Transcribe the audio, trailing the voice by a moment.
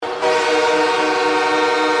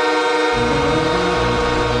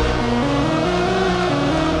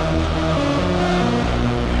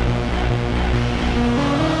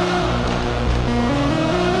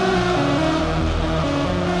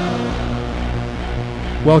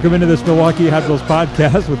Welcome into this Milwaukee Admirals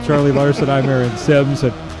podcast with Charlie Larson. I'm Aaron Sims.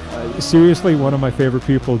 And seriously, one of my favorite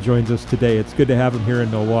people joins us today. It's good to have him here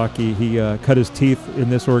in Milwaukee. He cut his teeth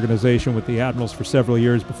in this organization with the Admirals for several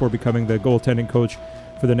years before becoming the goaltending coach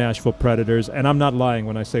for the Nashville Predators. And I'm not lying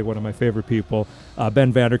when I say one of my favorite people.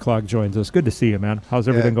 Ben Vanderklok joins us. Good to see you, man. How's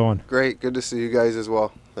everything going? Great. Good to see you guys as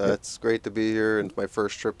well. It's great to be here, and my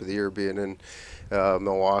first trip of the year being in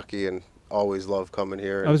Milwaukee, and always love coming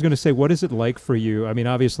here. I was going to say, what is it like for you? I mean,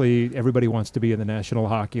 obviously, everybody wants to be in the National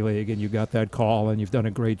Hockey League, and you got that call, and you've done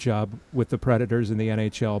a great job with the Predators in the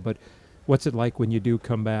NHL. But what's it like when you do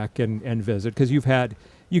come back and visit? Because you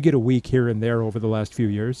get a week here and there over the last few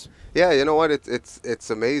years. Yeah, you know what? It's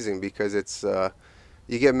amazing because it's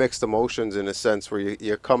you get mixed emotions in a sense where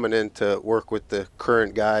you're coming in to work with the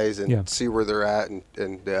current guys and see where they're at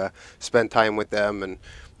and spend time with them and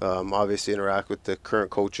obviously interact with the current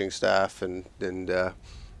coaching staff and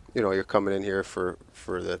you're coming in here for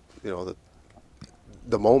the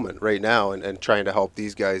moment right now and trying to help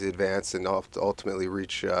these guys advance and ultimately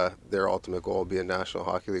reach their ultimate goal of being National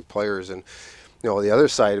Hockey League players. And the other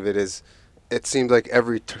side of it is it seems like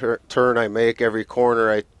every turn I make, every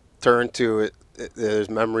corner I turn to, there's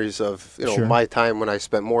memories of my time when I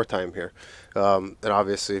spent more time here, and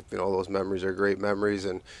obviously those memories are great memories.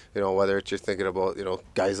 And whether it's you're thinking about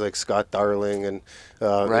guys like Scott Darling and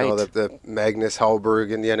the Magnus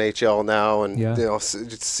Hellberg in the NHL now, and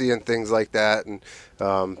just seeing things like that, and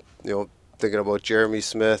thinking about Jeremy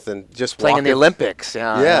Smith and just playing in the Olympics.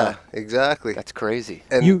 Yeah, exactly. That's crazy.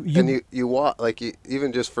 And you walk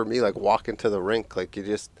even just for me, like walking to the rink, like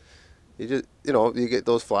you get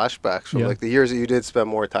those flashbacks from like the years that you did spend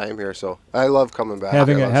more time here. So I love coming back.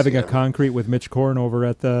 Having a concrete with Mitch Korn over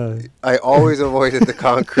at the. I always avoided the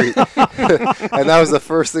concrete, and that was the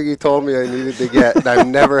first thing he told me I needed to get. And I've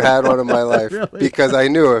never had one in my life because I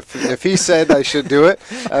knew if he said I should do it,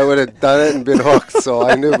 I would have done it and been hooked. So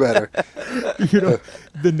I knew better.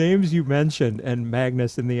 The names you mentioned and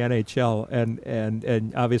Magnus in the NHL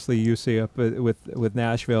and obviously UC up with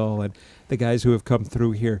Nashville and the guys who have come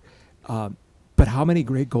through here. But how many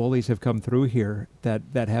great goalies have come through here that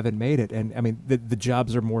haven't made it? And, I mean, the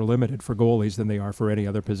jobs are more limited for goalies than they are for any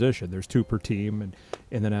other position. There's 2 per team and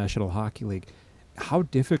in the National Hockey League. How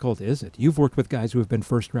difficult is it? You've worked with guys who have been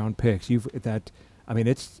first-round picks.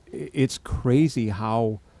 It's crazy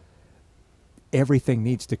how everything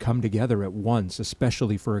needs to come together at once,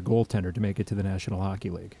 especially for a goaltender to make it to the National Hockey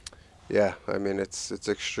League. Yeah, I mean it's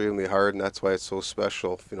extremely hard, and that's why it's so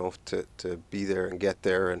special, to be there and get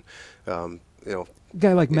there, and A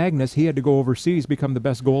guy like Magnus, he had to go overseas, become the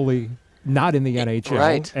best goalie, not in the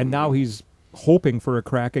NHL, and now he's hoping for a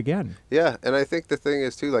crack again. Yeah, and I think the thing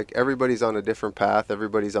is too, like everybody's on a different path,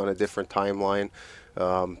 everybody's on a different timeline.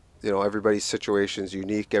 Everybody's situation's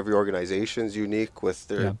unique, every organization's unique with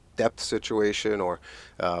their depth situation or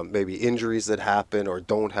maybe injuries that happen or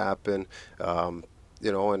don't happen. It's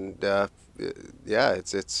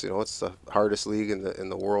the hardest league in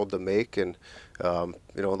the world to make, and the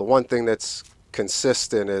one thing that's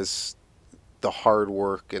consistent is the hard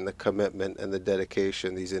work and the commitment and the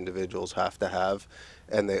dedication these individuals have to have,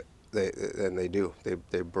 and they do.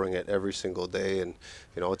 They bring it every single day, and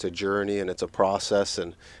it's a journey and it's a process,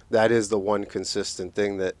 and that is the one consistent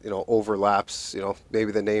thing that overlaps.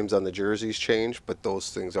 Maybe the names on the jerseys change, but those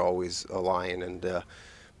things always align, and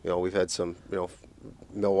we've had some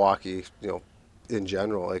Milwaukee, in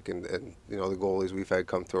general, and the goalies we've had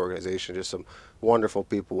come through our organization, just some wonderful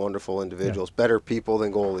people, wonderful individuals, better people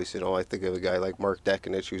than goalies. I think of a guy like Mark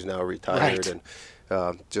Dekanich, who's now retired, and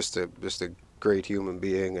just a great human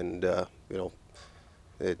being, and a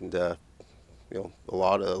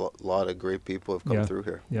lot of great people have come through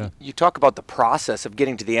here. Yeah. You talk about the process of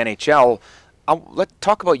getting to the NHL. Let's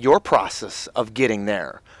talk about your process of getting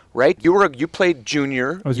there. Right, you played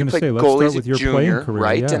junior. I was going to say, let's start with your playing career,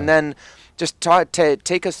 right? Yeah. And then just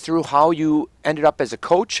take us through how you ended up as a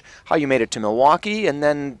coach, how you made it to Milwaukee, and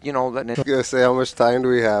then I was going to say how much time do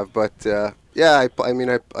we have, but I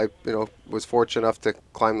was fortunate enough to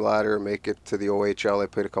climb the ladder and make it to the OHL. I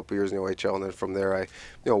played a couple years in the OHL, and then from there I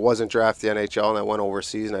wasn't drafted the NHL, and I went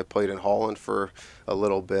overseas and I played in Holland for a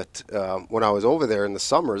little bit. When I was over there in the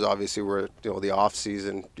summers, obviously we're the off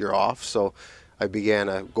season, you're off, so I began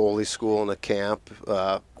a goalie school and a camp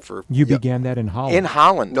for. You began that in Holland. In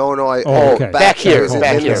Holland? No. Back here.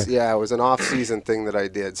 It was an off-season thing that I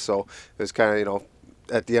did. So it was kind of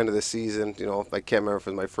at the end of the season. I can't remember if it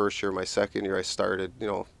was my first year, or my second year. I started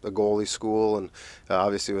a goalie school, and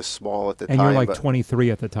obviously it was small at the time. And you're like 23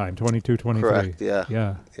 at the time, 22, 23. Correct.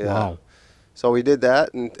 Yeah. Wow. So we did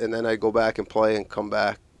that, and then I'd go back and play and come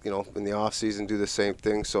back in the off season do the same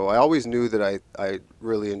thing. So I always knew that I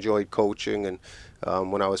really enjoyed coaching, and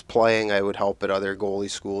when I was playing, I would help at other goalie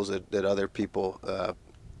schools that other people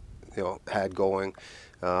had going.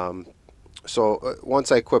 So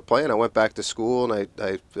once I quit playing, I went back to school, and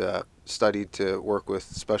I studied to work with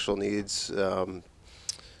special needs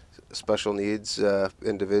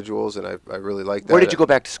individuals, and I really liked that. Where did you go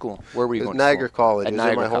back to school? Where were you going Niagara to school? College. At It's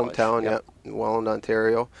Niagara in my College. hometown, Yep. in Welland,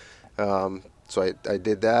 Ontario. So I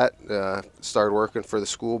did that, started working for the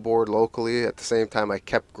school board locally. At the same time, I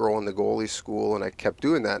kept growing the goalie school, and I kept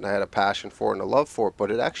doing that, and I had a passion for it and a love for it.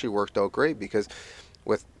 But it actually worked out great because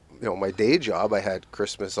with my day job, I had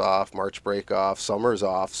Christmas off, March break off, summers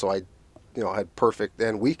off, so I had perfect,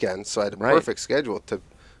 and weekends, so I had a Right. perfect schedule to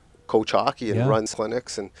coach hockey and Yeah. run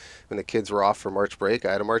clinics. And when the kids were off for March break,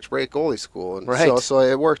 I had a March break goalie school, and Right. so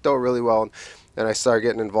it worked out really well. And I started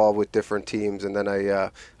getting involved with different teams, and then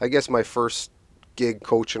I guess my first gig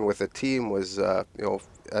coaching with a team was at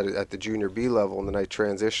the junior B level, and then I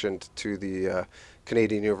transitioned to the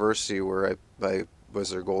Canadian University, where I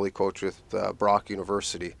was their goalie coach with Brock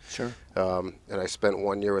University. Sure. And I spent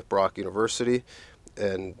 1 year with Brock University,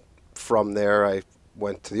 and from there I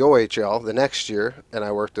went to the OHL the next year, and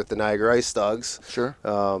I worked with the Niagara Ice Dogs. Sure.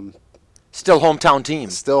 Still hometown team.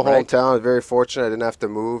 Still right? hometown. I was very fortunate. I didn't have to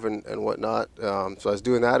move and whatnot. So I was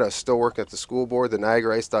doing that. I was still working at the school board. The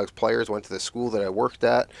Niagara Ice Dogs players went to the school that I worked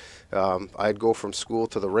at. I'd go from school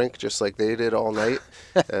to the rink just like they did all night.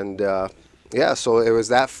 And so it was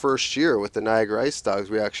that first year with the Niagara Ice Dogs,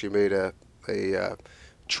 we actually made a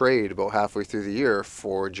trade about halfway through the year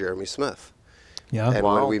for Jeremy Smith. Yeah. And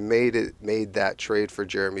Wow. when we made that trade for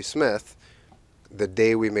Jeremy Smith, the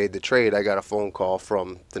day we made the trade, I got a phone call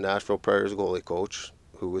from the Nashville Predators goalie coach,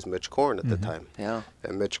 who was Mitch Korn at the time. Yeah.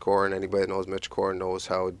 And Mitch Korn, anybody that knows Mitch Korn knows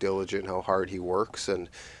how diligent, how hard he works, and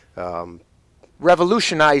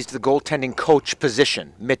Revolutionized the goaltending coach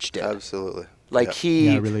position. Mitch did. absolutely. Like Yeah. he,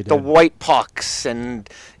 Yeah, really the did. white pucks and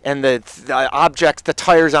the objects, the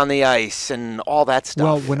tires on the ice, and all that stuff.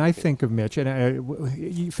 Well, when I think of Mitch, and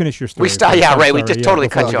you finish your story. yeah, I'm right, we sorry, just totally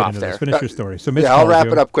before cut we you get off into there. this. Finish your story. So Mitch Yeah, I'll called wrap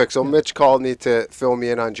you. it up quick. So Mitch called me to fill me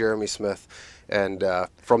in on Jeremy Smith, and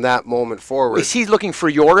from that moment forward, is he looking for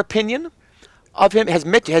your opinion of him? Has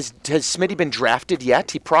Smitty been drafted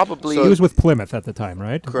yet? He probably He was with Plymouth at the time,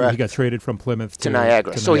 right? Correct. He got traded from Plymouth to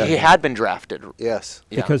Niagara. So he Niagara. had been drafted. yes,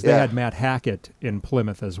 Yeah. Because they Yeah. had Matt Hackett in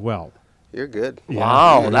Plymouth as well. you're good. Yeah.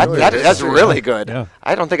 Wow, that's history. really good. Yeah.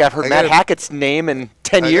 I don't think I've heard I Matt gotta- Hackett's name in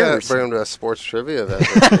 10 I years. gotta bring him to a sports trivia event.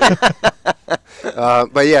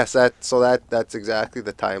 But yes, that's exactly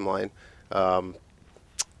the timeline. I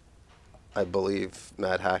believe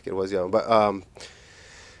Matt Hackett was young, but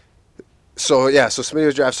so Smitty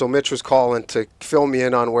was drafted. So Mitch was calling to fill me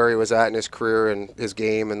in on where he was at in his career and his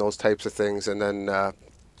game and those types of things. And then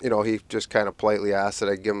he just kind of politely asked that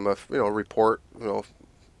I give him a report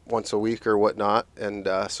once a week or whatnot. And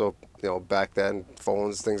so back then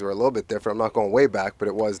phones, things were a little bit different. I'm not going way back, but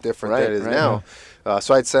it was different Right, than it is right. now.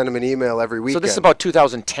 So I'd send him an email every So weekend. this is about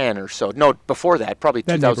 2010 or so. No, before that, probably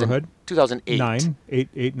That 2000, neighborhood. 2008.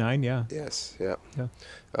 8, 9, yeah. Yes, yeah.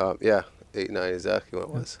 Yeah. 8, 9 exactly what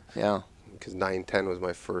it was. Yeah. Because 9, 10 was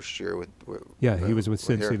my first year with Yeah, he was with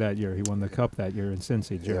here. Cincy that year. He won the cup that year in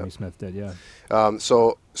Cincy. Jeremy Yeah. Smith did, yeah.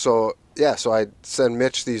 So I'd send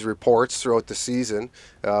Mitch these reports throughout the season,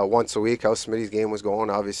 once a week, how Smitty's game was going.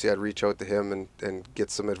 Obviously, I'd reach out to him and get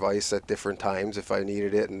some advice at different times if I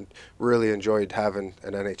needed it, and really enjoyed having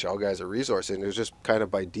an NHL guy as a resource. And it was just kind of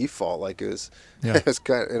by default, like it was, Yeah. it was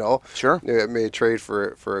kind of, Sure. I made a trade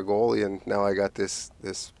for a goalie, and now I got this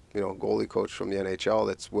goalie coach from the NHL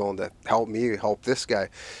that's willing to help me help this guy.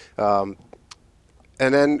 And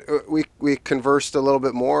then we conversed a little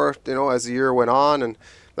bit more, as the year went on, and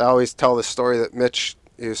I always tell the story that Mitch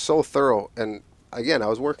is so thorough. And again, I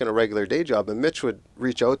was working a regular day job, and Mitch would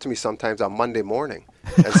reach out to me sometimes on Monday morning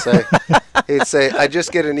and say, he'd say, I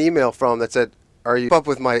just get an email from him that said, "Are you up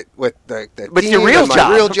with the With team your real and my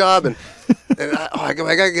job?" real job?" And I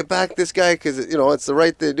gotta get back to this guy because it's the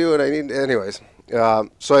right thing to do, and I need. Anyways, so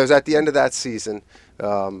I was at the end of that season.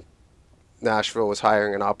 Nashville was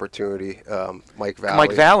hiring an opportunity. Mike Valley.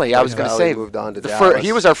 Mike Valley, I was going to say. moved on to Dallas.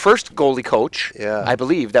 He was our first goalie coach, Yeah. I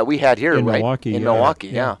believe, that we had here, In right? Milwaukee, In yeah. Milwaukee,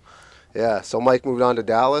 Yeah. Yeah, so Mike moved on to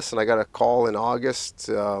Dallas, and I got a call in August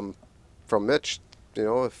from Mitch,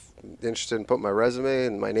 if interested in putting my resume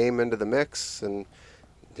and my name into the mix, and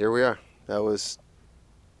here we are. That was,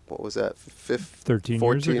 what was that, 13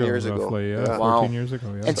 14 years ago, ago. roughly. Yeah, Yeah. 14 Wow. years ago,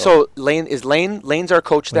 yeah. And so Lane's our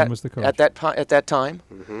coach, Lane was the coach. at that time.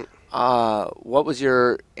 Mhm. What was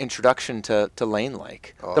your introduction to Lane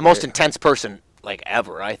like? Oh, The most man. intense person like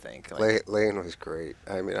ever. I think. Lane was great.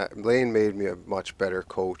 I mean, Lane made me a much better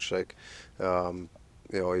coach. Like, you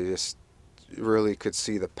know, you just really could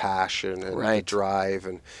see the passion and the drive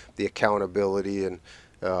and the accountability, and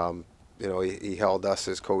you know, he held us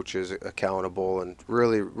as coaches accountable and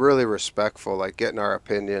really, really respectful, like getting our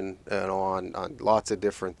opinion, you know, on lots of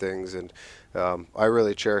different things. And I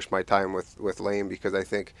really cherish my time with Lane, because I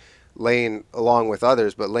think Lane, along with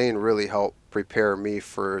others, but Lane really helped prepare me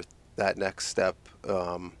for that next step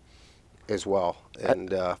as well.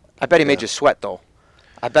 And I bet he made you sweat, though.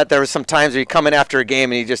 I bet there was some times where you come in after a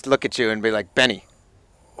game and he just look at you and be like, Benny.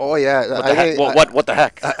 Oh yeah. What the heck? What the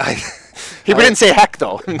heck? He didn't say heck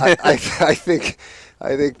though. I think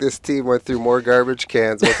this team went through more garbage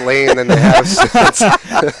cans with Lane than they have since.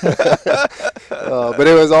 But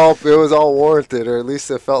it was all warranted, or at least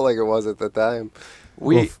it felt like it was at the time.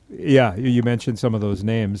 You mentioned some of those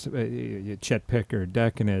names: Chet Pickard,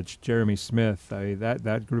 Deckenich, Jeremy Smith.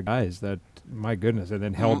 That group of guys. That, my goodness, and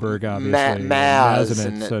then Hellberg, obviously,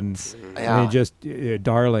 Mazenitz, and I mean, just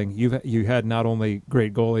Darling. You had not only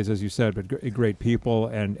great goalies, as you said, but great people,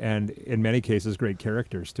 and in many cases, great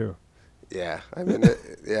characters too. Yeah, I mean,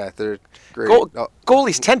 they're great.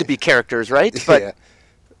 Goalies tend to be characters, right? But yeah.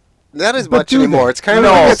 Not as much anymore. It's kind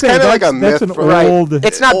of like a myth.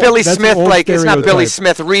 It's not Billy Smith. Like, it's not Billy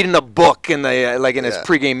Smith reading a book in the in his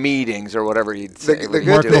pregame meetings or whatever he'd say.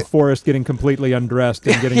 Mark LaForest getting completely undressed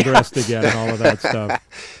and getting dressed again and all of that stuff.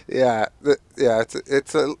 Yeah,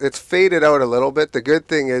 it's faded out a little bit. The good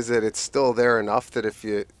thing is that it's still there enough that if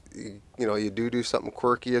you do something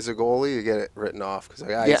quirky as a goalie, you get it written off, because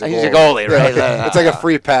he's a goalie, right? It's like a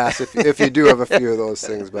free pass if you do have a few of those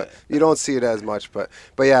things, but you don't see it as much. But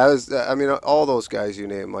yeah, I mean, all those guys you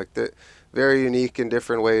name, like, they're very unique in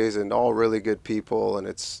different ways and all really good people, and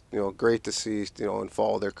it's, you know, great to see, you know, and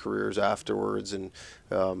follow their careers afterwards, and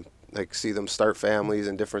like see them start families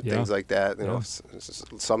and different things like that. You know,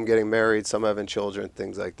 some getting married, some having children,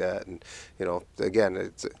 things like that. And, you know,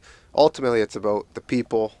 again, ultimately it's about the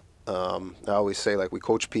people. I always say, like, we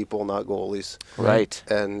coach people, not goalies. Right.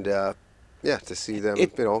 And to see them, you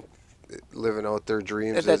know, living out their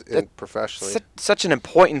dreams professionally. Such an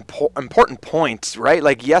important point, right?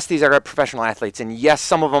 Like, yes, these are professional athletes, and yes,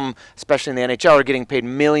 some of them, especially in the NHL, are getting paid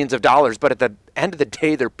millions of dollars. But at the end of the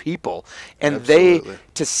day, they're people, and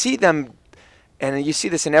to see them. And you see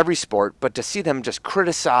this in every sport, but to see them just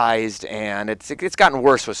criticized, and it's gotten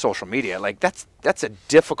worse with social media. Like, that's a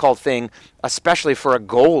difficult thing, especially for a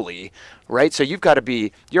goalie, right? So you're a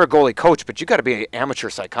goalie coach, but you've got to be an amateur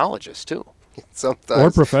psychologist too. Sometimes. Or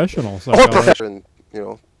professional. Or professional.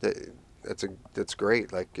 You know, that's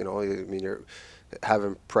great. Like, you know, I mean, you're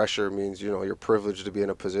having pressure means, you know, you're privileged to be in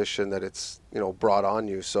a position that it's, you know, brought on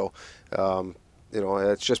you. So, you know,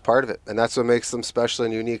 it's just part of it. And that's what makes them special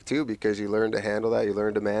and unique too, because you learn to handle that, you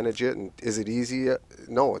learn to manage it. And is it easy?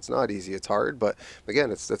 No, it's not easy. It's hard. But again,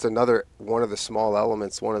 that's another one of the small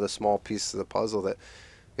elements, one of the small pieces of the puzzle that,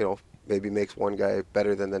 you know, maybe makes one guy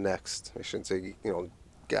better than the next. I shouldn't say, you know,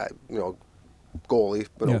 guy, you know, goalie,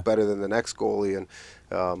 but better than the next goalie.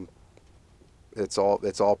 And it's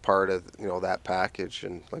all part of, you know, that package.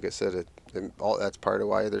 And like I said, that's part of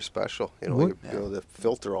why they're special. You know, you're able to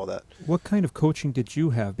filter all that. What kind of coaching did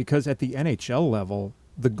you have? Because at the NHL level,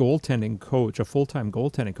 the goaltending coach, a full-time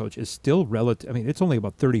goaltending coach, is still relative. I mean, it's only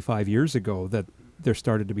about 35 years ago that there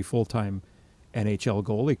started to be full-time NHL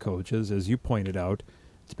goalie coaches, as you pointed out.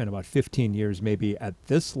 It's been about 15 years maybe at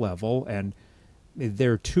this level, and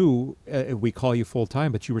there too, we call you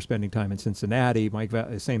full-time, but you were spending time in Cincinnati. Mike,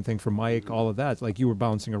 same thing for Mike, all of that. It's like you were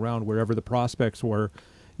bouncing around wherever the prospects were.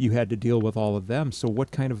 You had to deal with all of them. So what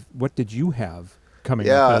did you have coming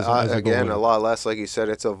up as a again, goalie? A lot less. Like you said,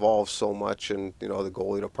 it's evolved so much, and, you know, the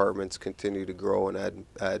goalie departments continue to grow and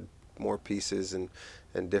add more pieces and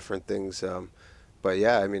different things. But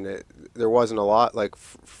yeah, I mean, there wasn't a lot. Like,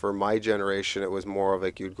 for my generation, it was more of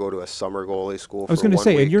like you'd go to a summer goalie school. I was going to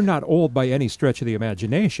say, week. and you're not old by any stretch of the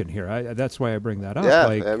imagination here. That's why I bring that up. Yeah,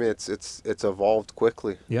 I mean, it's evolved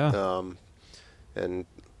quickly. Yeah. And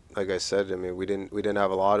like I said, I mean, we didn't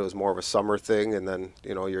have a lot. It was more of a summer thing, and then,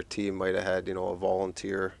 you know, your team might have had, you know, a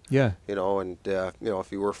volunteer. Yeah. You know, and you know,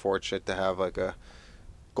 if you were fortunate to have like a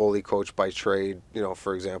goalie coach by trade, you know,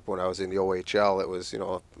 for example, when I was in the OHL, it was, you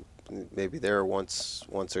know, maybe there once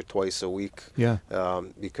or twice a week. Yeah.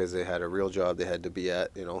 Because they had a real job they had to be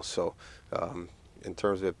at, you know. So in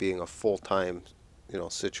terms of it being a full-time, you know,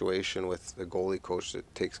 situation with a goalie coach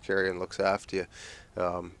that takes care of you and looks after you,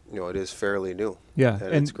 you know, it is fairly new. Yeah,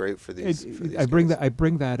 and it's great for these. I bring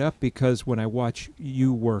that up because when I watch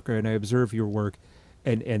you work and I observe your work,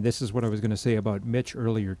 and this is what I was going to say about Mitch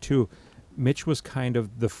earlier too. Mitch was kind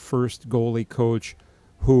of the first goalie coach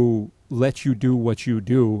who lets you do what you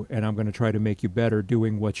do, and I'm going to try to make you better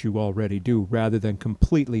doing what you already do, rather than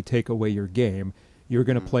completely take away your game. You're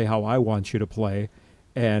going to play how I want you to play,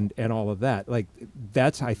 and all of that. Like,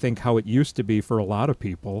 that's, I think, how it used to be for a lot of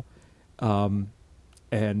people. And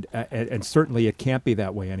certainly it can't be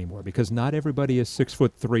that way anymore, because not everybody is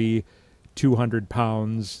 6'3", 200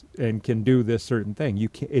 pounds and can do this certain thing. You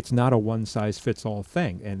can't, it's not a one size fits all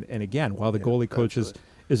thing. And again, while the goalie coach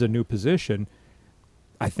is a new position,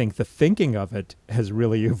 I think the thinking of it has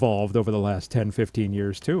really evolved over the last 10, 15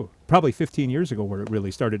 years too. Probably 15 years ago where it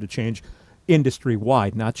really started to change industry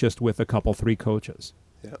wide, not just with a couple, 3 coaches.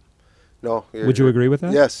 Yeah. No. Would you agree with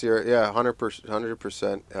that? Yes,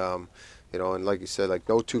 100%. You know, and like you said, like,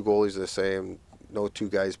 no 2 goalies are the same. No 2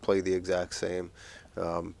 guys play the exact same,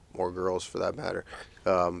 or girls for that matter.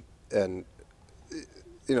 And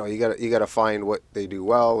you know, you gotta find what they do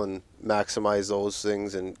well and maximize those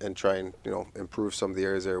things, and try and, you know, improve some of the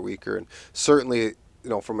areas that are weaker. And certainly, you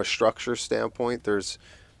know, from a structure standpoint, there's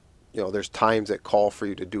times that call for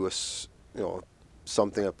you to do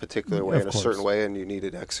something a particular way, in a certain way, and you need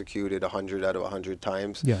it executed 100 out of 100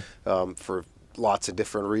 times. Yeah. For lots of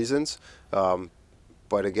different reasons.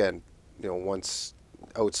 But again, you know, once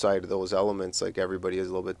outside of those elements, like, everybody is a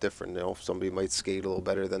little bit different. You know, somebody might skate a little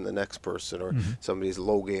better than the next person, or somebody's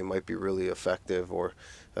low game might be really effective, or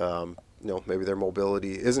you know, maybe their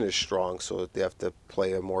mobility isn't as strong, so they have to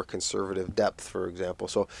play a more conservative depth, for example.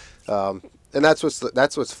 So, and that's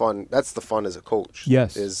what's fun. That's the fun as a coach.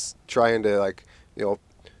 Yes. Is trying to, like, you know,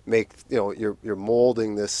 make, you know, you're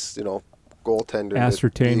molding this, you know, goaltender.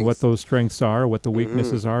 Ascertain what those strengths are, what the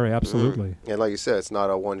weaknesses are. Absolutely. And like you said, it's not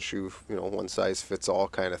a one size fits all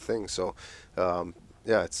kind of thing. So,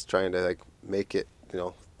 yeah, it's trying to, like, make it, you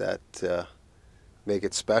know, that make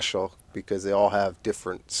it special, because they all have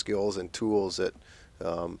different skills and tools that,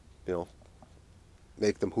 you know,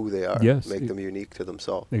 make them who they are. Yes. Make them unique to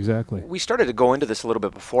themselves. Exactly. We started to go into this a little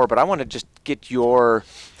bit before, but I want to just get your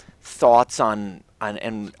thoughts on,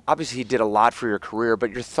 and obviously he did a lot for your career,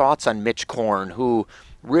 but your thoughts on Mitch Korn, who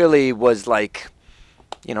really was, like,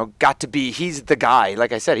 you know, he's the guy.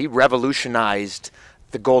 Like I said, he revolutionized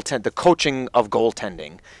the coaching of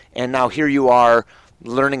goaltending. And now here you are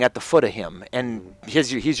learning at the foot of him, and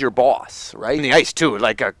he's your boss, right? In the ice too,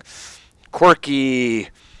 like a quirky,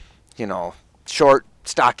 you know, short,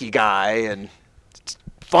 stocky guy, and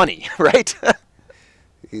funny, right?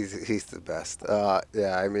 He's the best.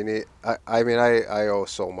 Yeah, I mean, I owe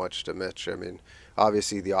so much to Mitch. I mean,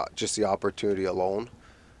 obviously just the opportunity alone,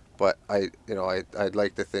 but I'd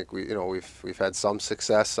like to think we've had some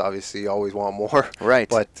success. Obviously, you always want more, right?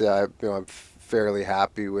 But I'm fairly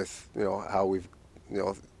happy with, how we've,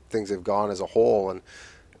 things have gone as a whole, and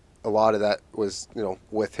a lot of that was,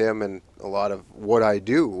 with him, and a lot of what I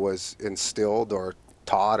do was instilled or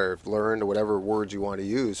taught or learned, or whatever words you want to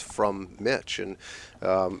use, from Mitch. And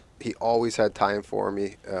he always had time for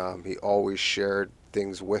me. He always shared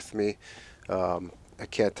things with me. I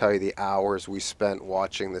can't tell you the hours we spent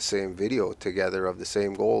watching the same video together of the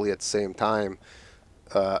same goalie at the same time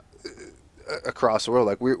across the world.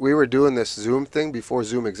 Like, we were doing this Zoom thing before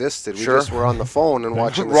Zoom existed. We just were on the phone and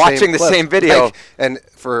watching the same video. Like, and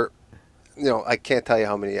for, I can't tell you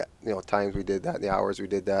how many times we did that, and the hours we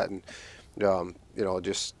did that, and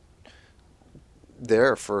just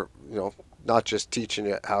there for, not just teaching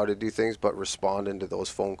you how to do things, but responding to those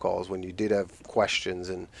phone calls when you did have questions,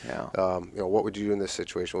 and what would you do in this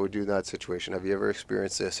situation? What would you do in that situation? Have you ever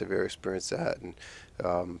experienced this? Have you ever experienced that? And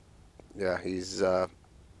he's a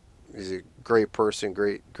great person,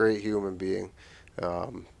 great human being,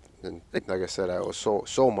 and like I said, I owe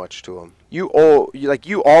so much to him. You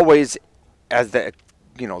always, as the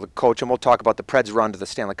coach, and we'll talk about the Preds' run to the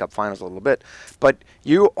Stanley Cup Finals a little bit, but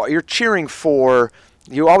you're cheering for.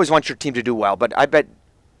 You always want your team to do well, but I bet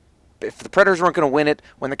if the Predators weren't going to win it,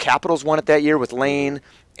 when the Capitals won it that year with Lane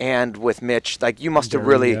and with Mitch, like, you must have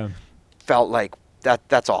really felt like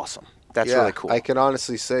that's awesome. That's really cool. I can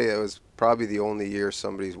honestly say it was probably the only year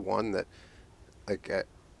somebody's won that, like,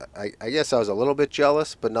 I guess I was a little bit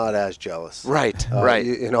jealous, but not as jealous. Right, right.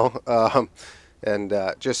 And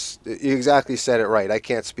just, you exactly said it right. I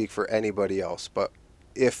can't speak for anybody else, but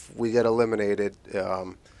if we get eliminated,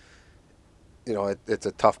 it's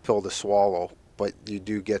a tough pill to swallow, but you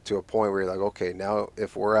do get to a point where you're like, okay, now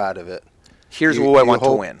if we're out of it, here's who I want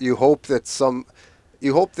to win. You hope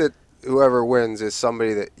that whoever wins is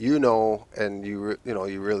somebody that and you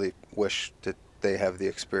really wish that they have the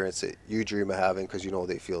experience that you dream of having, because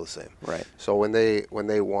they feel the same. Right. So when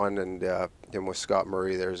they won, and him with Scott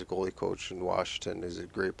Murray, there's a goalie coach in Washington, is a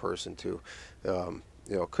great person too.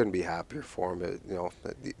 couldn't be happier for him.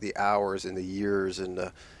 The hours and the years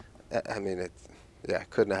and I mean,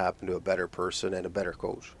 couldn't have happened to a better person and a better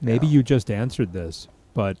coach. Maybe you just answered this,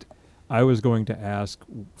 but I was going to ask,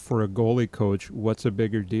 for a goalie coach, what's a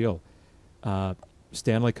bigger deal?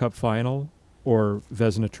 Stanley Cup final or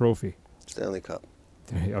Vezina Trophy? Stanley Cup.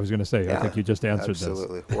 I was going to say, I think you just answered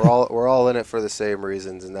Absolutely. this. We're all in it for the same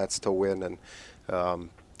reasons, and that's to win. And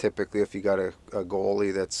typically, if you got a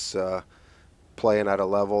goalie that's playing at a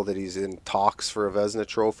level that he's in talks for a Vezina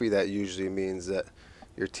Trophy, that usually means that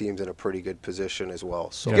your team's in a pretty good position as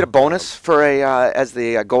well. So you get a bonus for as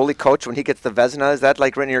the goalie coach when he gets the Vezina. Is that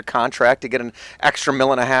like written in your contract to get an extra $1.5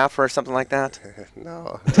 million or something like that?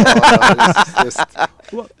 No,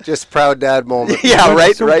 just proud dad moment. Yeah,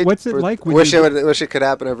 right. What's it like? Wish it could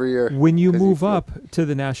happen every year. When you move up to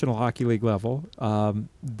the National Hockey League level,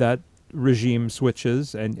 that regime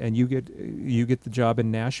switches, and you get the job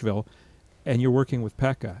in Nashville. And you're working with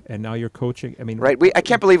Pekka, and now you're coaching. I mean, right? I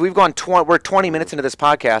can't believe we've gone. We're 20 minutes into this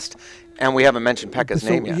podcast, and we haven't mentioned Pekka's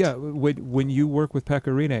name yet. Yeah, when you work with Pekka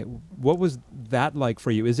Rinne, what was that like for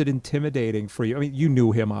you? Is it intimidating for you? I mean, you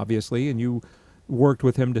knew him obviously, and you worked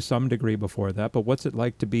with him to some degree before that. But what's it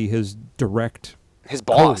like to be his direct, his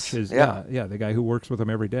boss? Coach, the guy who works with him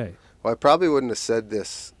every day. Well, I probably wouldn't have said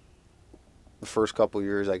this the first couple of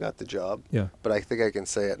years I got the job. Yeah, but I think I can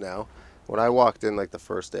say it now. When I walked in, like the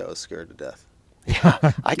first day, I was scared to death.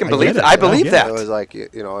 Yeah, I can believe that. I believe that. It was like,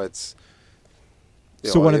 it's.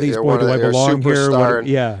 So one of these, boy, do I belong here? And,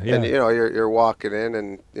 and you're walking in,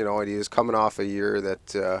 and and he was coming off a year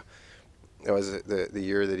that it was the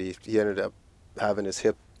year that he ended up having his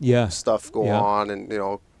hip stuff go on, and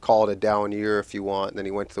call it a down year if you want. And then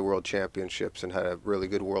he went to the World Championships and had a really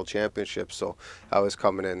good World Championship. So I was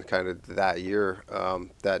coming in kind of that year,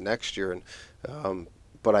 that next year, and.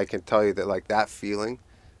 But I can tell you that, like, that feeling,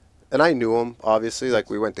 and I knew him, obviously.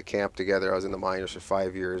 Like, we went to camp together. I was in the minors for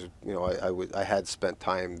 5 years. I had spent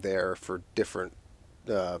time there for different,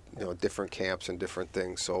 different camps and different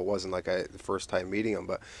things. So it wasn't like the first time meeting him.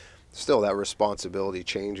 But still, that responsibility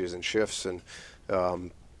changes and shifts. And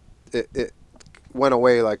it went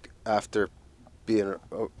away, like, after being,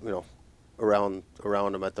 around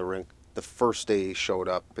him at the rink. The first day he showed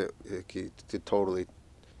up, he did totally,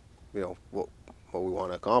 what we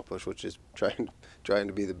want to accomplish, which is trying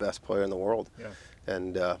to be the best player in the world. Yeah.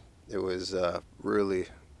 And it was really,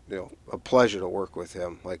 a pleasure to work with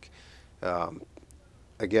him. Like,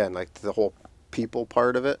 again, like the whole people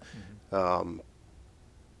part of it. Mm-hmm.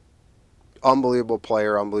 Unbelievable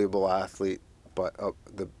player, unbelievable athlete, but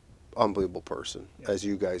the unbelievable person, as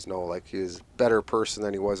you guys know. Like, he is a better person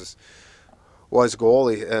than he was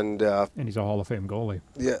goalie, and he's a Hall of Fame goalie.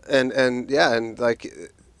 Yeah, and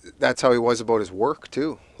like. That's how he was about his work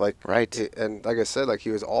too. Like, right. And like I said, like, he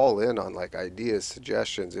was all in on like ideas,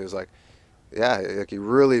 suggestions. It was like, like he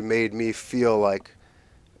really made me feel like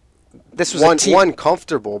this was one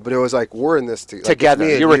comfortable, but it was like, we're in this together.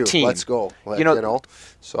 Like, You're a team. Let's go. Like,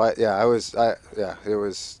 So it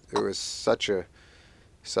was such a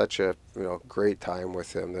great time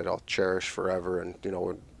with him that I'll cherish forever. And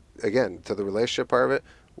again, to the relationship part of it.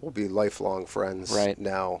 We'll be lifelong friends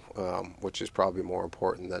now, which is probably more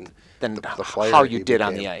important than the player how you did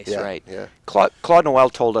on the ice, right? Yeah. Claude Noel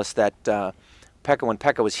told us that when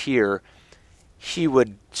Pekka was here, he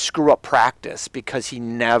would screw up practice because he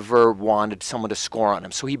never wanted someone to score on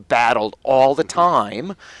him. So he battled all the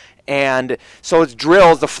time. And so it's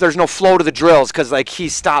drills. There's no flow to the drills because, like,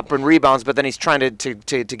 he's stopping rebounds, but then he's trying to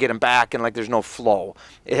get him back, and, like, there's no flow.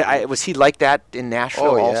 Was he like that in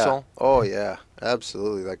Nashville also? Oh, yeah.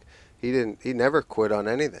 Absolutely. Like, he never quit on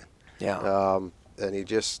anything. Yeah. And he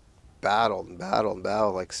just battled and battled and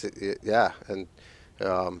battled. Like, yeah. And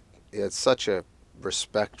he had such a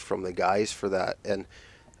respect from the guys for that.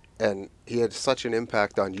 And he had such an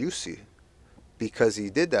impact on UC because he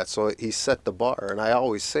did that. So he set the bar. And I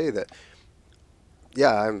always say that,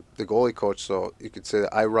 I'm the goalie coach, so you could say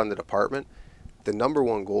that I run the department. The number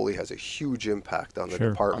one goalie has a huge impact on the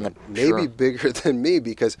department. Maybe bigger than me,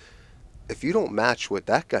 because if you don't match what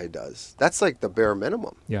that guy does, that's like the bare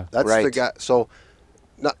minimum. Yeah. That's the guy. So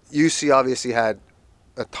UC obviously had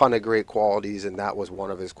a ton of great qualities, and that was one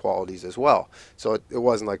of his qualities as well. So it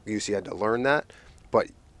wasn't like UC had to learn that, but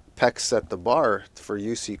Peck set the bar for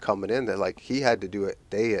UC coming in that, like, he had to do it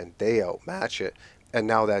day in, day out, match it, and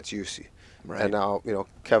now that's UC. Right. And now,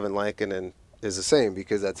 Kevin Lankinen is the same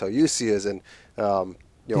because that's how UC is. And,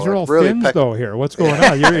 you These know, are all really Finns, though, here. What's going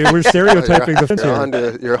on? We're stereotyping the Finns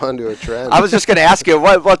here. You're onto a trend. I was just going to ask you,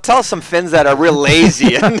 well, tell us some Finns that are real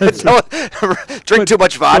lazy and drink too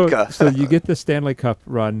much vodka. So you get the Stanley Cup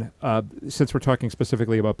run. Since we're talking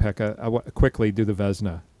specifically about Pekka, quickly do the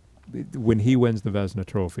Vezina. When he wins the Vezina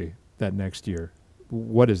trophy that next year,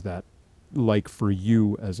 what is that like for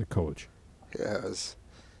you as a coach? Yeah,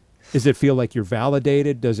 Does it feel like you're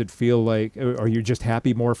validated? Does it feel like, are you just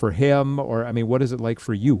happy more for him? Or, I mean, what is it like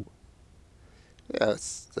for you? yeah,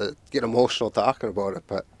 it's get emotional talking about it,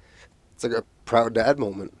 but it's like a proud dad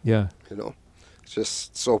moment. Yeah. You know, it's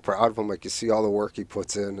just so proud of him. Like, you see all the work he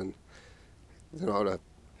puts in, and you know,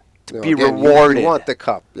 to be again, rewarded. You want the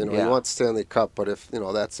cup, you know, Yeah. you want Stanley Cup, but if, you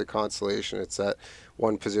know, that's the consolation, it's that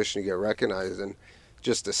one position you get recognized, and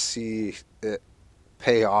just to see it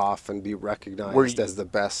pay off and be recognized as the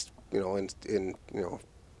best, you know, in you know.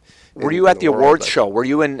 Were you at the world, awards like, show? Were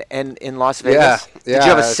you in Las Vegas? Yeah, Did you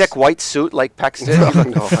have a it's- sick white suit like Pex did? No,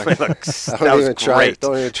 That don't was even try. great.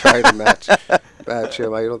 Don't even try to match him.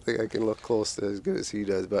 I don't think I can look close to as good as he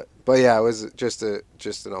does. But yeah, it was just an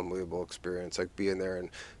unbelievable experience. Like, being there, and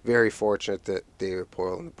very fortunate that David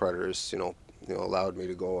Poile and the Predators, you know, allowed me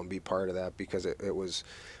to go and be part of that, because it was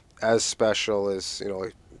as special as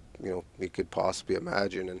you could possibly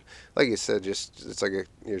imagine. And like you said, just it's like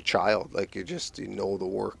your child. Like, you know the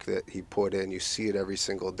work that he put in. You see it every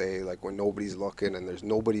single day. Like, when nobody's looking and there's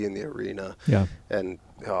nobody in the arena. Yeah. And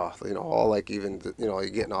you know, all, like, even you know,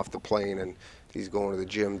 getting off the plane and he's going to the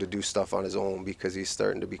gym to do stuff on his own because he's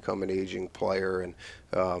starting to become an aging player, and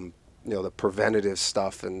you know, the preventative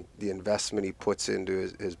stuff and the investment he puts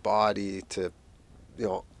into his body to, you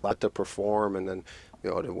know, let to perform, and then, you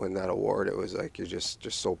know, to win that award. It was like, you're just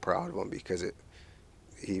so proud of him, because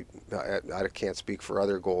I can't speak for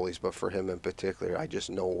other goalies, but for him in particular, I just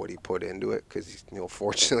know what he put into it, because, you know,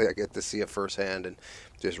 fortunately I get to see it firsthand, and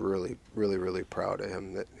just really, really, really proud of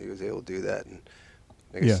him that he was able to do that. And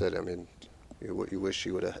like I said, I mean, you wish he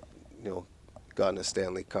would have, you know, gotten a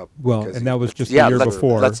Stanley Cup. Well, because and that was just Yeah, the year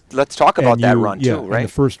before. let's talk about And that you- run yeah, too, in right? the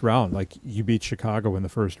first round, like, you beat Chicago in the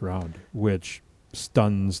first round, which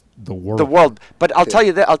stuns the world. The world. But I'll tell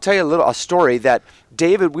you a story that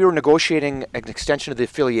David, we were negotiating an extension of the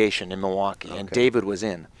affiliation in Milwaukee, and David was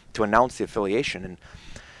in to announce the affiliation, and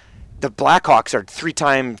the Blackhawks are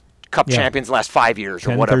 3-time Cup champions the last 5 years,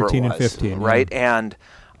 10, or whatever 13, it was, and 15, right? yeah.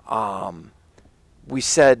 And we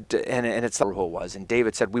said, and it's who it was, and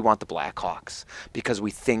David said, we want the Blackhawks because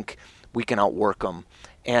we think we can outwork them.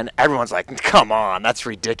 And everyone's like, come on, that's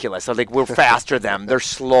ridiculous. So, like, we're faster than them. They're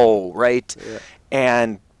slow, right? Yeah.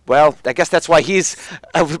 And, well, I guess that's why he's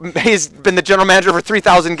been the general manager for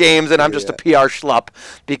 3,000 games, and I'm just a PR schlup,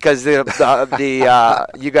 because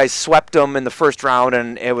you guys swept them in the first round,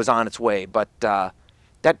 and it was on its way. But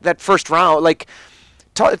that first round, like,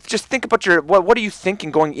 just think about what are you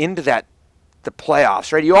thinking going into the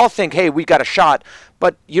playoffs, right? You all think, hey, we got a shot,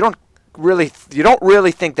 but you don't really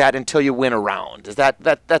think that until you win a round. Is that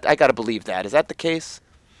I got to believe that. Is that the case?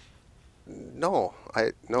 No.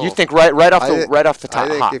 You think right off the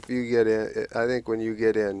top. I think if you get in, I think when you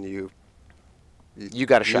get in, you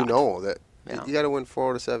got a shot. You know that Yeah. you got to win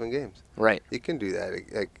 4 out of 7 games. Right. You can do that,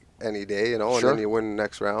 like, any day, you know, Sure. and then you win the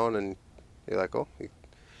next round, and you're like, oh.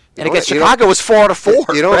 And against Chicago, it was 4 out of 4.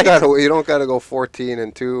 You don't right? gotta go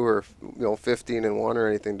 14-2 or, you know, 15-1 or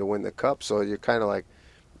anything to win the cup. So you're kind of like,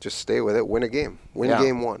 just stay with it, win a game,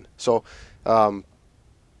 game 1. So,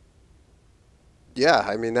 yeah,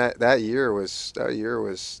 I mean, that year was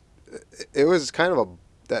it was kind of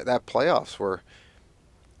that playoffs were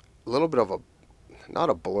a little bit of not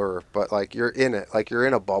a blur, but like, you're in it, like you're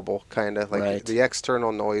in a bubble, kind of like Right. the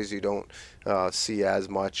external noise you don't see as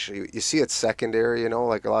much. You see it secondary, you know,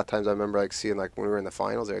 like, a lot of times I remember, like, seeing, like, when we were in the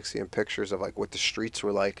finals, like, seeing pictures of, like, what the streets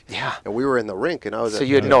were like. Yeah. And we were in the rink, and I was So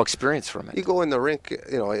you had no experience from it. You go in the rink,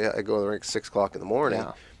 you know, I go to the rink 6 o'clock in the morning,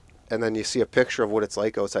 Yeah. and then you see a picture of what it's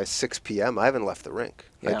like outside 6 p.m. I haven't left the rink.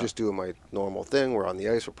 Yeah. I just do my normal thing. We're on the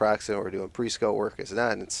ice, we're practicing, we're doing pre-scout work, this and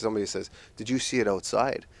that, and somebody says, did you see it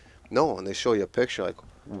outside? No, and they show you a picture, like,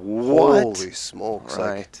 What? holy smokes.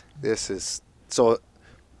 Right. Like, this is, so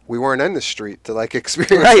we weren't in the street to, like,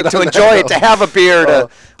 experience Right, it to on enjoy that it, to level. have a beer, to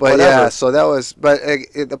But whatever. yeah, so that was, but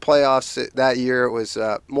the playoffs that year, it was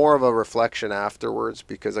more of a reflection afterwards,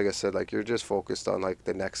 because, like I said, like, you're just focused on, like,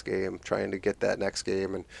 the next game, trying to get that next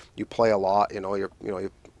game, and you play a lot, you know, you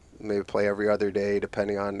maybe play every other day,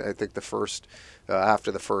 depending on, I think the first,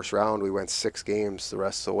 after the first round, we went 6 games the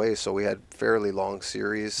rest of the way, so we had fairly long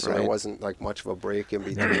series, so there Right. wasn't, like, much of a break in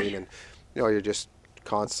between, and, you know, you're just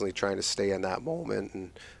constantly trying to stay in that moment,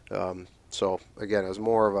 and so, again, it was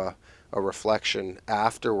more of a reflection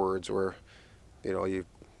afterwards, where, you know, you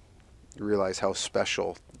you realize how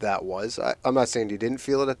special that was. I'm not saying you didn't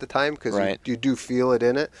feel it at the time, because Right. you do feel it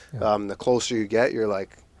in it. Yeah. The closer you get, you're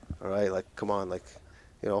like, all right, like, come on, like,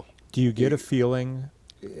 you know. Do you get a feeling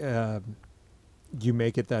you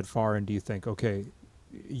make it that far, and do you think, okay,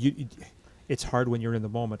 it's hard when you're in the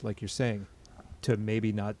moment, like you're saying, to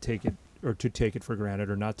maybe not take it, or to take it for granted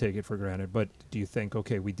or not take it for granted, but do you think,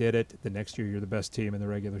 okay, we did it, the next year you're the best team in the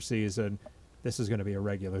regular season, this is going to be a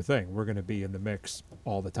regular thing, we're going to be in the mix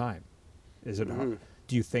all the time? Is it hard?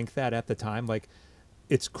 Do you think that at the time, like,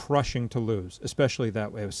 it's crushing to lose, especially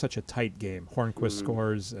that way? It was such a tight game. Hornquist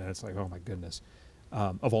scores, and it's like, oh my goodness,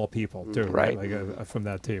 of all people too, right? Like from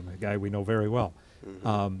that team, a guy we know very well.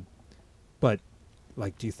 But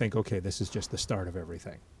like, do you think, okay, this is just the start of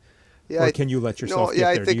everything? Yeah, Or can you let yourself no, get yeah,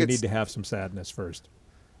 I there? Do think you it's- need to have some sadness first,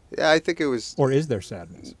 Yeah, I think it was. or is there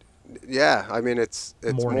sadness? Yeah, I mean, it's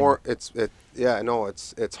Mourning. more. Yeah, no,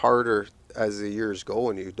 it's harder as the years go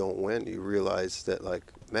and you don't win. You realize that, like,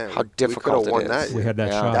 man, How we could difficult have it won is. that. We year. had that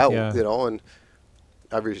Yeah. shot, That, yeah. you know, and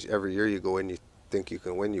every year you go in, you think you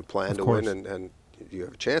can win, you plan Of to course. win, and you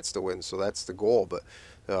have a chance to win. So that's the goal. But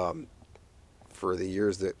for the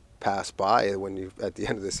years that pass by, when you at the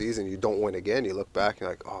end of the season you don't win again, you look back and you're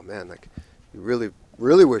like, oh man, like, you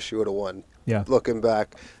really wish you would have won. Yeah. Looking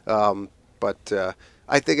back, but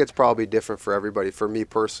I think it's probably different for everybody. For me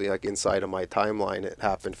personally, like, inside of my timeline, it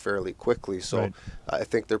happened fairly quickly. So Right. I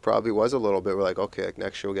think there probably was a little bit. We're like, okay, like,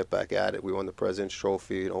 next year we'll get back at it. We won the President's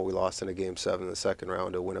Trophy. You know, we lost in a Game 7 in the second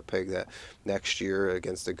round to Winnipeg that next year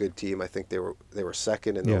against a good team. I think they were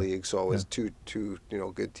second in the Yeah. league. So it was two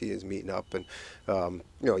good teams meeting up, and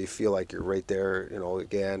you feel like you're right there,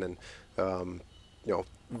 again, and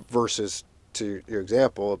versus, to your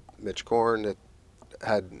example, Mitch Korn, that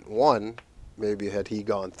hadn't won. Maybe had he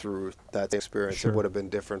gone through that experience, Sure. it would have been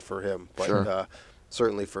different for him. But Sure.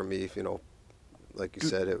 certainly for me, like you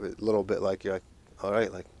said, it was a little bit like, you're like, all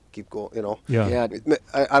right, like, keep going, Yeah. Yeah.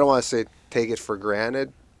 I don't want to say take it for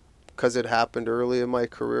granted because it happened early in my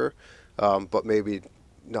career, but maybe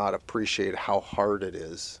not appreciate how hard it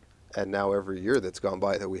is. And now every year that's gone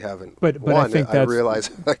by that we haven't But I won, think I that's- realize,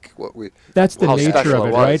 like, what we. That's the How nature special of it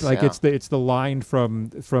it, was, right? Like, yeah. it's the line from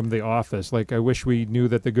The Office. Like, I wish we knew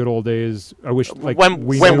that the good old days. I wish, like, when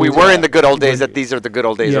we knew were in the good old days, when- that these are the good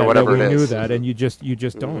old days, yeah, or whatever that it we is. knew that, and you just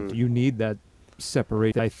don't. You need that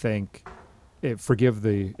separate. I think, forgive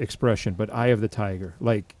the expression, but eye of the tiger.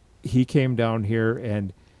 Like, he came down here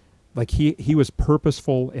and, like, he was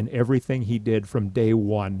purposeful in everything he did from day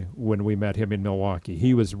one when we met him in Milwaukee.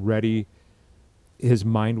 He was ready. His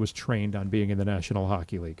mind was trained on being in the National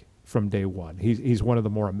Hockey League from day one. He's one of the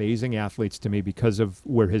more amazing athletes to me because of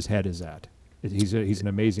where his head is at. He's an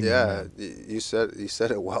amazing young Yeah, man. you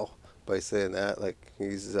said it well by saying that. Like,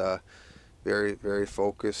 he's very, very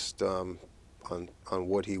focused on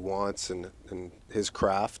what he wants and his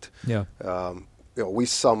craft. Yeah. We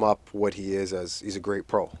sum up what he is as he's a great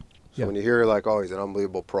pro. So Yeah. when you hear, like, oh, he's an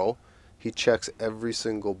unbelievable pro, he checks every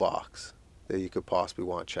single box that you could possibly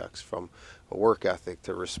want checks, from a work ethic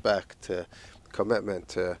to respect to commitment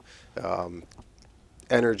to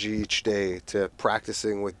energy each day to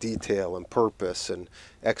practicing with detail and purpose and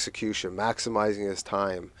execution, maximizing his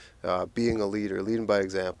time, being a leader, leading by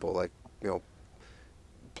example, like,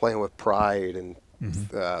 playing with pride and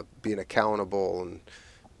being accountable, and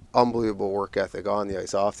unbelievable work ethic on the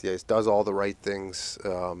ice, off the ice, does all the right things,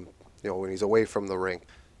 when he's away from the rink.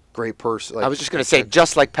 Great person. Like, I was just going to say,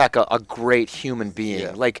 just like Pekka, a great human being.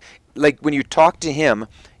 Yeah. Like when you talk to him,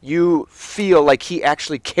 you feel like he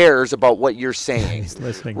actually cares about what you're saying. He's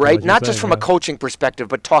listening to right? what you're Not just saying, from a yeah. coaching perspective,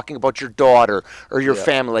 but talking about your daughter or your Yeah.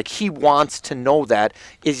 family. Like, he wants to know that,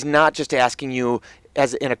 is not just asking you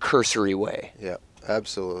as in a cursory way. Yeah,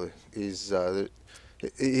 absolutely. He's the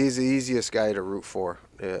easiest guy to root for,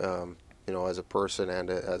 as a person and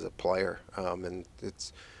as a player. And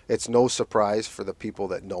it's no surprise for the people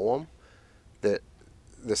that know him that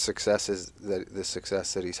the success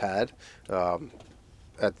that he's had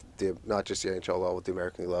at not just the NHL level, at the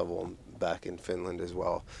American League level, and back in Finland as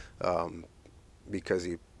well, because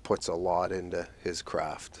he puts a lot into his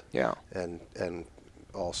craft. Yeah. And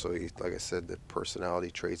also, he, like I said, the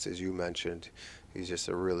personality traits, as you mentioned, he's just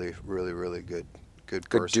a really, really, really good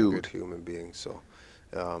person, dude. good human being. So,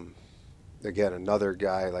 again, another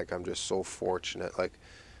guy, like, I'm just so fortunate, like,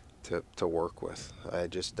 to work with. I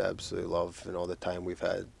just absolutely love, the time we've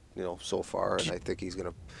had, so far, and I think he's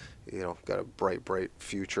gonna, got a bright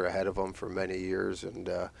future ahead of him for many years, and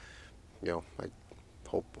I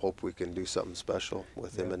hope we can do something special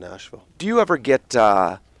with him in Nashville. Do you ever get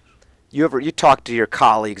you talk to your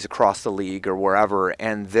colleagues across the league or wherever,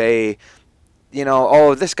 and they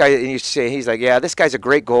oh, this guy, and you say, he's like, yeah, this guy's a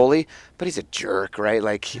great goalie, but he's a jerk, right?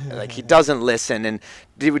 Like he doesn't listen. And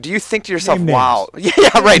do you think to yourself, Name wow,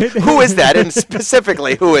 yeah, right, who is that? And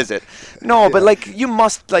specifically, who is it? No, but like you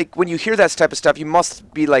must, like when you hear that type of stuff, you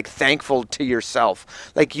must be like thankful to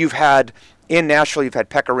yourself. Like you've had, in Nashville, you've had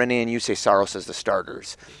Pekka Rinne and Jussi Saros as the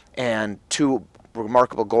starters, and two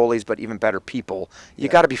remarkable goalies, but even better people. You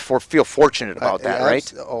got to be feel fortunate about that,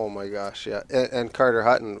 right? Oh my gosh, yeah. And Carter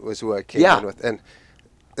Hutton was who I came in with, and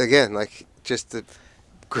again, like just the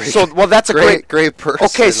great. So that's a great person.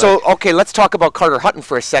 Okay, let's talk about Carter Hutton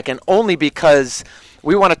for a second, only because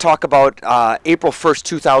we want to talk about April 1st,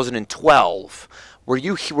 2012. Were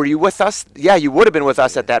you with us? Yeah, you would have been with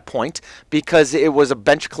us at that point because it was a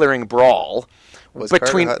bench clearing brawl.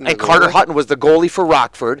 Carter Hutton was the goalie for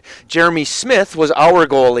Rockford. Jeremy Smith was our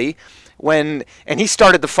goalie and he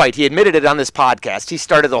started the fight. He admitted it on this podcast. He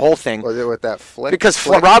started the whole thing. Was it with that Flick? Because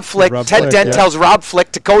Rob Flick, Ted Dent tells Rob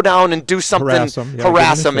Flick to go down and do something,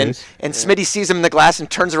 harass him, and Smitty sees him in the glass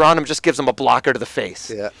and turns around and just gives him a blocker to the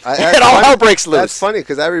face. Yeah, and all hell breaks loose. That's funny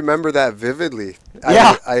because I remember that vividly.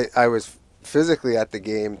 I was physically at the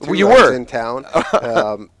game too. You I were was in town.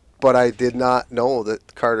 But I did not know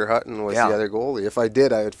that Carter Hutton was the other goalie. If I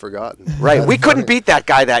did, I had forgotten. Right. We couldn't beat that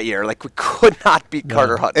guy that year. Like, we could not beat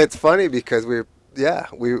Carter Hutton. It's funny because we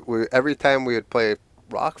every time we would play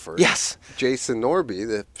Rockford, Jason Norby,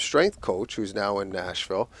 the strength coach who's now in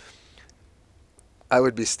Nashville, I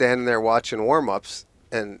would be standing there watching warm-ups,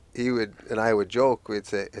 and I would joke. We'd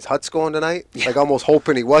say, "Is Huts going tonight?" Like almost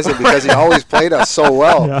hoping he wasn't because he always played us so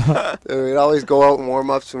well. We'd always go out in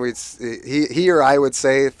warm-ups, and he or I would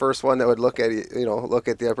say, first one that would look at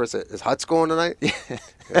the upper, say, "Is Huts going tonight?"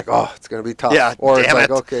 Like, oh, it's going to be tough. Yeah, or it's like,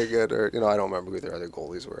 okay, good. Or I don't remember who their other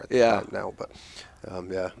goalies were at the time now, but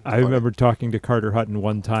I remember talking to Carter Hutton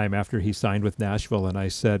one time after he signed with Nashville, and I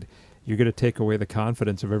said, you're going to take away the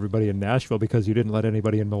confidence of everybody in Nashville because you didn't let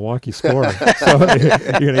anybody in Milwaukee score. So you're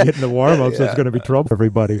going to get in the warm-ups, so it's going to be trouble for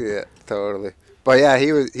everybody. Yeah, totally. But yeah,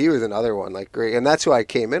 he was another one, like great. And that's who I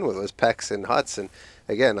came in with, was Pex and Huts. And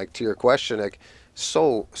again, like to your question, like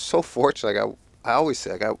so fortunate. Like I always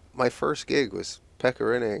say, like my first gig was Pekka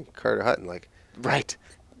Rinne and Carter Hutton. Like right.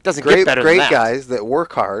 Doesn't get better than that. Great guys that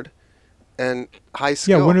work hard and high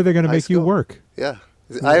skill. Yeah, when are they going to make you work? Yeah.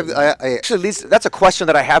 Actually, that's a question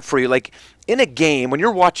that I have for you. Like, in a game, when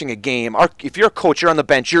you're watching a game, if you're a coach, you're on the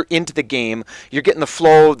bench, you're into the game, you're getting the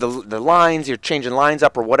flow, the lines, you're changing lines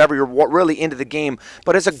up or whatever, you're really into the game.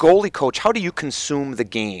 But as a goalie coach, how do you consume the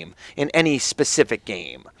game in any specific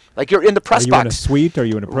game? Like, you're in the press box. Are you in a suite? Are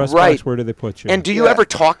you in a press box? Where do they put you? And do you ever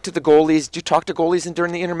talk to the goalies? Do you talk to goalies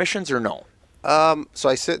during the intermissions or no? So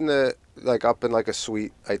I sit up in a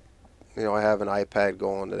suite. I have an iPad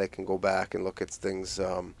going that I can go back and look at things.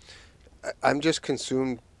 I'm just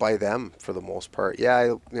consumed by them for the most part.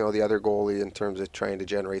 Yeah, the other goalie, in terms of trying to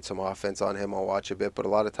generate some offense on him, I'll watch a bit. But a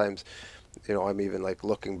lot of times, I'm even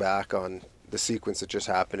looking back on the sequence that just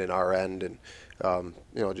happened in our end, and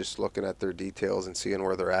just looking at their details and seeing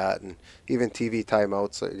where they're at, and even TV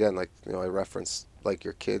timeouts. Again, I reference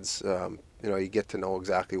your kids. You get to know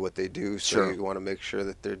exactly what they do, so you want to make sure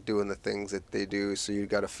that they're doing the things that they do, so you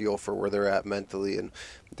got a feel for where they're at mentally and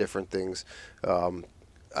different things.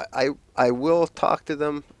 I will talk to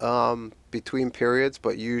them between periods,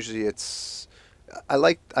 but usually I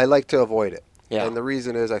like to avoid it. Yeah. And the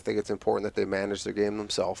reason is I think it's important that they manage their game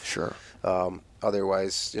themselves. Sure.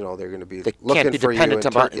 Otherwise, they're going to be looking for you.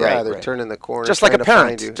 They're turning the corner. Just like a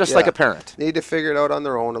parent. Just like a parent. Need to figure it out on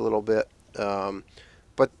their own a little bit.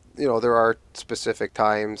 But there are specific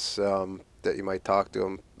times that you might talk to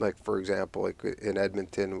them. Like, for example, in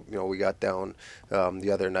Edmonton, we got down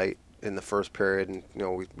the other night in the first period, and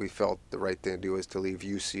we felt the right thing to do is to leave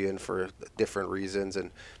UC in for different reasons, and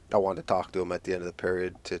I wanted to talk to him at the end of the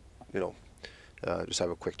period to just have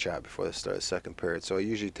a quick chat before the start of the second period. So it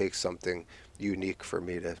usually takes something unique for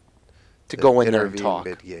me to go in there and talk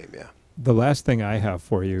mid-game. Yeah. The last thing I have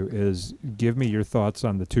for you is give me your thoughts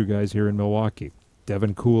on the two guys here in Milwaukee.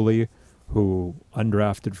 Devin Cooley, who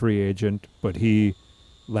undrafted free agent, but he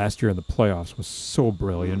last year in the playoffs was so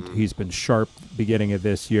brilliant. He's been sharp beginning of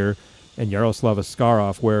this year. And Yaroslav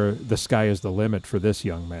Askarov, where the sky is the limit for this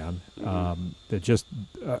young man. They're just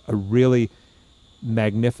a really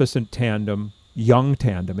magnificent tandem, young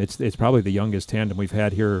tandem. It's probably the youngest tandem we've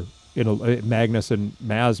had here. Magnus and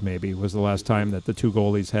Maz maybe was the last time that the two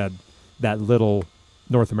goalies had that little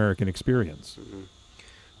North American experience.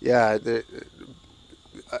 Yeah,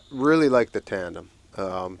 I really like the tandem.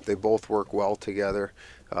 They both work well together,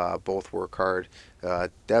 both work hard.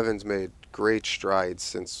 Devin's made great strides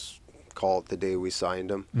since, call it the day we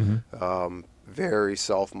signed him. very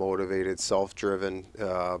self-motivated, self-driven,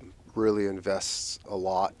 really invests a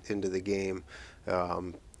lot into the game.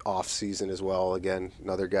 Off season as well. Again,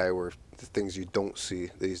 another guy where the things you don't see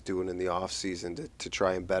that he's doing in the off season to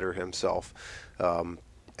try and better himself.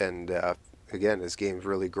 And again, his game's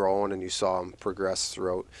really grown, and you saw him progress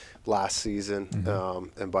throughout last season.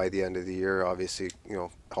 And by the end of the year, obviously,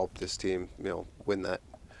 helped this team, win that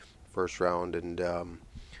first round. And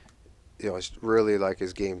it's really like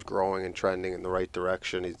his game's growing and trending in the right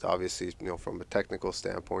direction. He's obviously, from a technical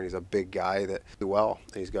standpoint, he's a big guy that do well.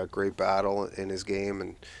 He's got great battle in his game,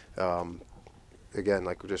 and again,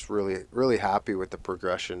 like, we're just really, really happy with the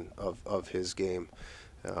progression of his game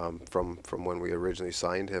from when we originally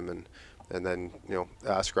signed him, and then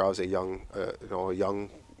Askarov's a young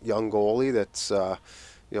goalie that's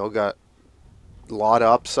got a lot of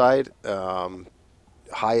upside,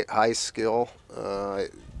 high skill.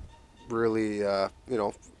 Really,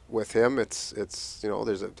 with him, it's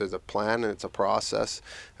there's a plan and it's a process,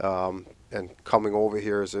 and coming over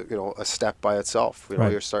here is a step by itself.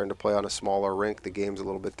 Right. You're starting to play on a smaller rink. The game's a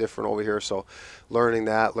little bit different over here, so learning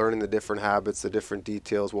the different habits, the different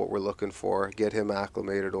details, what we're looking for, get him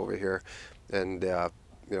acclimated over here, and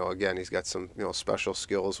again, he's got some special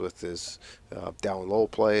skills with his down low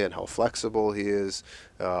play and how flexible he is,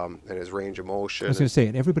 and his range of motion. I was going to say,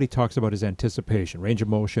 and everybody talks about his anticipation, range of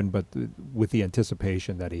motion, but with the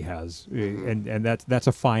anticipation that he has, and that's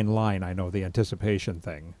a fine line. I know the anticipation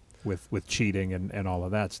thing with cheating and all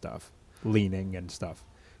of that stuff, leaning and stuff.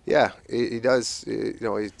 Yeah, he does.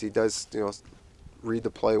 He does. Read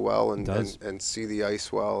the play well and see the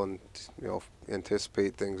ice well, and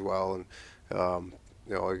anticipate things well, and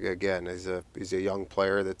again, he's a young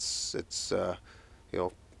player that's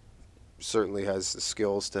certainly has the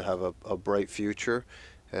skills to have a bright future,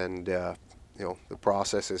 and the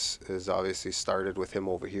process is obviously started with him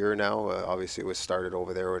over here now. Obviously, it was started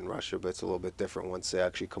over there in Russia, but it's a little bit different once they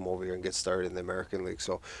actually come over here and get started in the American League.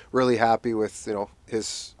 So, really happy with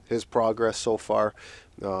his progress so far.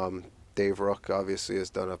 Dave Rook obviously has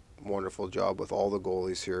done a wonderful job with all the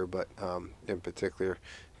goalies here, but in particular,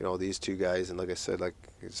 these two guys, and like I said,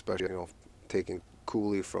 especially taking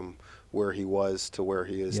Cooley from where he was to where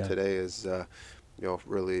he is today is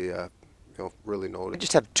really really noted. I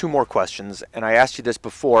just have two more questions, and I asked you this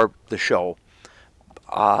before the show.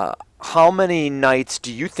 How many nights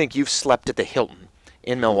do you think you've slept at the Hilton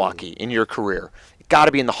in Milwaukee in your career? It's got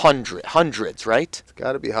to be in the hundreds, right? It's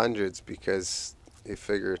got to be hundreds, because you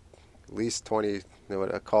figure at least 20.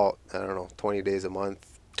 What I call it, I don't know, 20 days a month.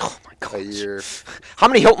 Oh my God! A year. How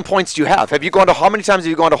many Hilton points do you have? How many times have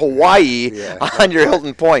you gone to Hawaii on your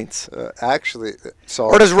Hilton points? Actually,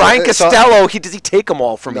 or does Ryan Costello? Does he take them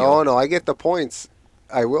all from you? No, I get the points.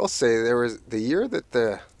 I will say there was the year that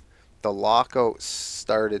the lockout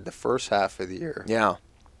started, the first half of the year. Yeah.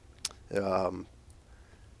 12,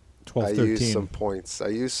 I used some points. I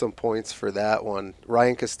used some points for that one.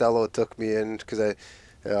 Ryan Costello took me in because I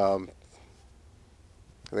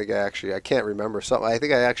can't remember something. I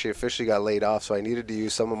think I actually officially got laid off, so I needed to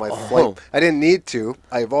use some of my flight. I didn't need to.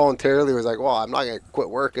 I voluntarily was like, well, I'm not going to quit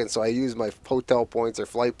working, so I used my hotel points or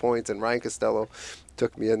flight points, and Ryan Costello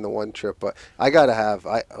took me in the one trip. But I got to have,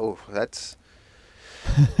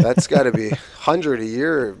 that's got to be 100 a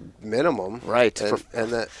year minimum. Right.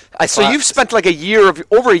 So you've spent like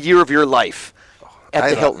over a year of your life at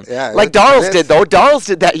the Hilton. Yeah. Like Darles did, though. Darles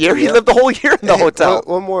did that year. He lived the whole year in the hotel.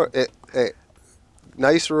 One more.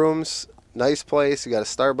 Nice rooms, nice place. You got a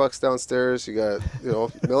Starbucks downstairs. You got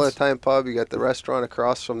Miller Time Pub. You got the restaurant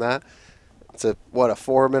across from that. It's a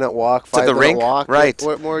 4-minute walk, 5-minute walk. Right.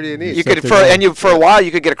 What more do you need? You could for a while you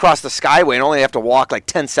could get across the Skyway and only have to walk like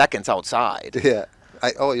 10 seconds outside. Yeah. You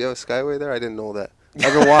have a Skyway there? I didn't know that.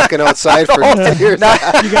 I've been walking outside for years. You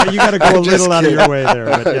got to go a little out of your way there.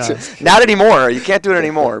 But yeah. Not anymore. You can't do it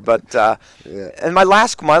anymore. But and my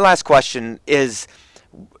last question is,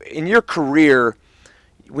 in your career,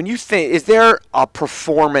 when you think, is there a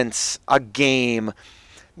performance, a game,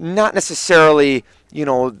 not necessarily,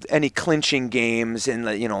 any clinching games in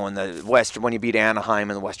the, in the West, when you beat Anaheim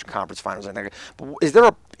in the Western Conference Finals, I think, but is there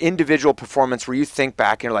an individual performance where you think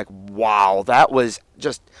back and you're like, wow, that was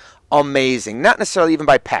just amazing? Not necessarily even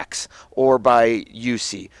by PEX or by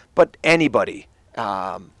UC, but anybody.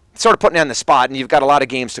 Sort of putting you on the spot, and you've got a lot of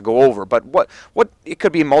games to go over, but what it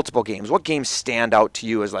could be multiple games. What games stand out to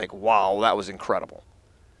you as like, wow, that was incredible?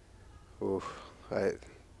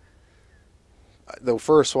 The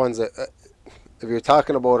first ones that, if you're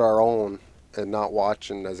talking about our own and not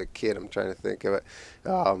watching as a kid, I'm trying to think of it.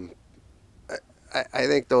 I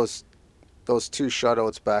think those two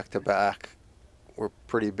shutouts back to back were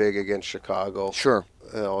pretty big against Chicago. Sure.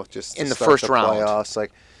 Just in to the start first the round. playoffs.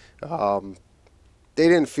 Like, they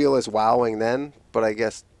didn't feel as wowing then, but I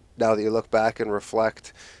guess now that you look back and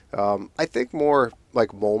reflect, I think more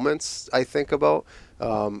like moments I think about.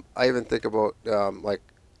 I even think about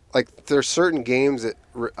like there's certain games that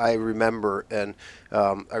I remember, and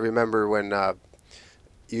I remember when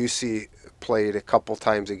UC played a couple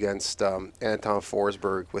times against Anton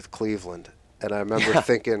Forsberg with Cleveland, and I remember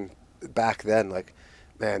thinking back then, like,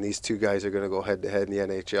 man, these two guys are going to go head to head in the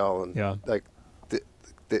NHL, and like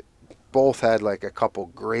both had like a couple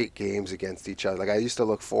great games against each other. Like I used to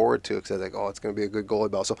look forward to it because I was like, oh, it's going to be a good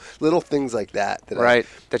goalie battle. So little things like that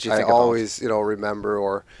that you think I always remember,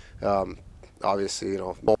 or obviously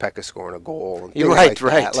Pekka scoring a goal and things right.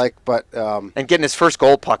 that. Like, but and getting his first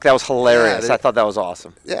goal puck, that was hilarious. I thought that was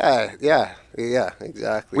awesome. Yeah,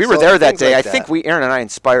 exactly. We were there that day. I think Aaron and I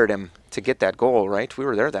inspired him to get that goal, right? We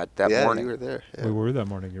were there that morning. Yeah, you were there. Yeah. We were that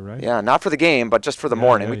morning, you're right. Yeah, not for the game, but just for the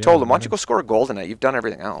morning. We told him, why don't you go score a goal tonight? You've done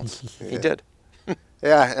everything else. He did.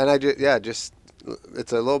 Yeah, and I just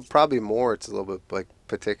it's a little, probably more, it's a little bit like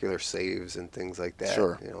particular saves and things like that.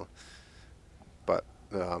 Sure. But,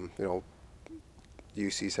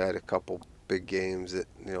 UC's had a couple big games that,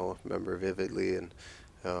 remember vividly, and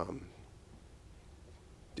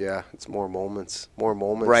yeah, it's more moments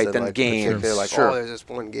right, than like games. Like, sure. there's this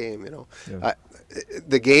one game,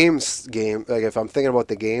 the game. Like if I'm thinking about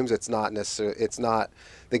the games, it's not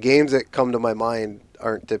the games that come to my mind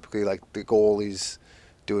aren't typically like the goalies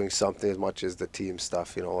doing something as much as the team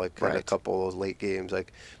stuff. Like kind of a couple of those late games,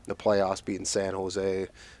 like the playoffs beating San Jose.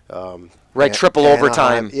 Triple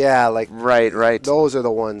overtime. Yeah, like right. Those are the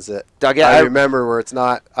ones that Doug, I remember where it's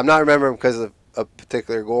not. I'm not remembering because of a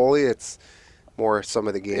particular goalie. It's more some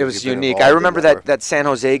of the games. It was unique. I remember that San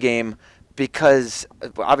Jose game because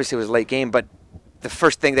obviously it was a late game, but the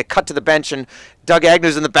first thing they cut to the bench and Doug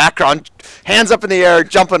Agnew's in the background, hands up in the air,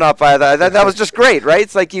 jumping up. That was just great, right?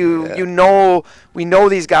 It's like we know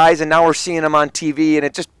these guys, and now we're seeing them on TV, and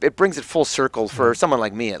it brings it full circle for someone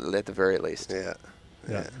like me at the very least.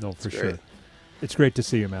 Yeah, no, for sure. It's great to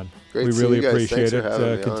see you, man. Great we to see really you guys. appreciate Thanks for having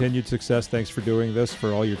it. me Continued success. Thanks for doing this,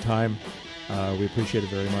 for all your time. We appreciate it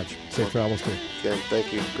very much. Safe travels, too. Again,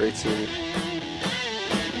 thank you. Great seeing you.